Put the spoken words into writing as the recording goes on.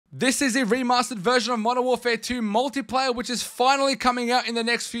This is a remastered version of Modern Warfare 2 multiplayer, which is finally coming out in the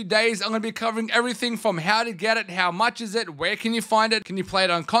next few days. I'm going to be covering everything from how to get it, how much is it, where can you find it, can you play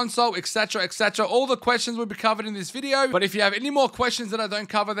it on console, etc, etc. All the questions will be covered in this video, but if you have any more questions that I don't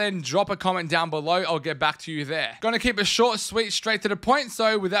cover, then drop a comment down below. I'll get back to you there. Going to keep it short, sweet, straight to the point,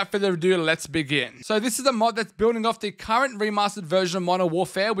 so without further ado, let's begin. So this is a mod that's building off the current remastered version of Modern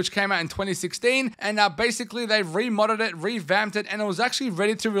Warfare, which came out in 2016, and basically they've remodded it, revamped it, and it was actually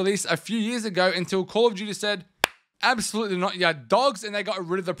ready to release a few years ago until Call of Duty said, absolutely not, yeah, dogs, and they got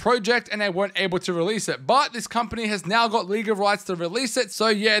rid of the project and they weren't able to release it. But this company has now got legal rights to release it, so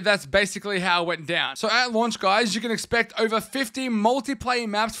yeah, that's basically how it went down. So at launch, guys, you can expect over 50 multiplayer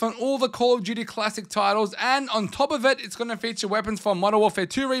maps from all the Call of Duty classic titles, and on top of it, it's going to feature weapons from Modern Warfare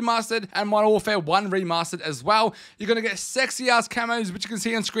 2 Remastered and Modern Warfare 1 Remastered as well. You're going to get sexy ass camos, which you can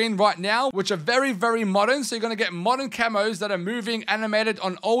see on screen right now, which are very, very modern. So you're going to get modern camos that are moving, animated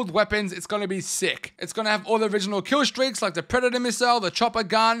on old weapons. It's going to be sick. It's going to have all the original kill streaks like the Predator missile, the chopper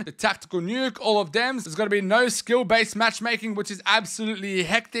gun, the tactical nuke, all of them. There's going to be no skill-based matchmaking, which is absolutely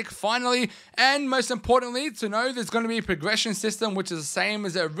hectic finally. And most importantly to know, there's going to be a progression system, which is the same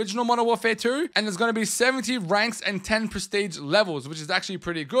as the original Modern Warfare 2. And there's going to be 70 ranks and 10 prestige levels, which is actually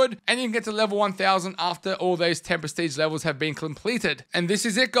pretty good. And you can get to level 1000 after all those 10 prestige levels have been completed. And this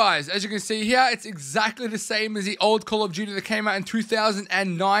is it, guys. As you can see here, it's exactly the same as the old Call of Duty that came out in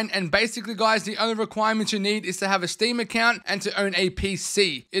 2009. And basically, guys, the only requirements you need is to have a Steam account and to own a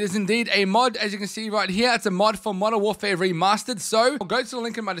PC. It is indeed a mod, as you can see right here. It's a mod for Modern Warfare Remastered. So I'll go to the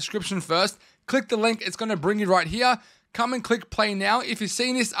link in my description first. Click the link, it's going to bring you right here. Come and click play now. If you've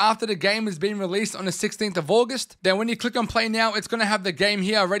seen this after the game has been released on the 16th of August, then when you click on play now, it's going to have the game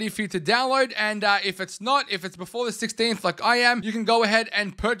here ready for you to download. And if it's not, if it's before the 16th like I am, you can go ahead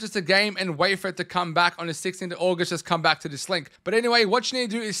and purchase the game and wait for it to come back on the 16th of August. Just come back to this link. But anyway, what you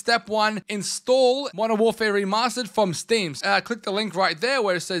need to do is step one, install Modern Warfare Remastered from Steam. Click the link right there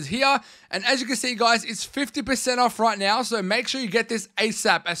where it says here. And as you can see, guys, it's 50% off right now. So make sure you get this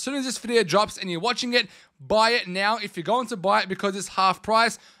ASAP. As soon as this video drops and you're watching it, buy it now if you're going to buy it, because it's half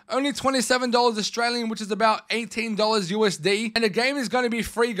price. Only $27 Australian, which is about $18 USD. And the game is going to be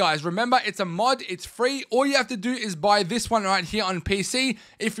free, guys. Remember, it's a mod, it's free. All you have to do is buy this one right here on PC.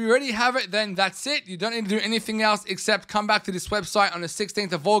 If you already have it, then that's it. You don't need to do anything else except come back to this website on the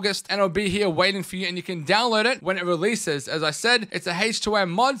 16th of August and it'll be here waiting for you, and you can download it when it releases. As I said, it's a H2M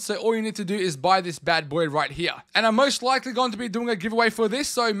mod, so all you need to do is buy this bad boy right here. And I'm most likely going to be doing a giveaway for this,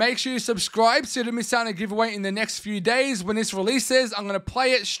 so make sure you subscribe so you don't miss out on a giveaway in the next few days. When this releases, I'm going to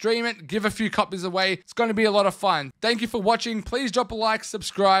play it, stream it, give a few copies away. It's going to be a lot of fun. Thank you for watching. Please drop a like,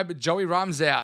 subscribe. Joeyrahmz out.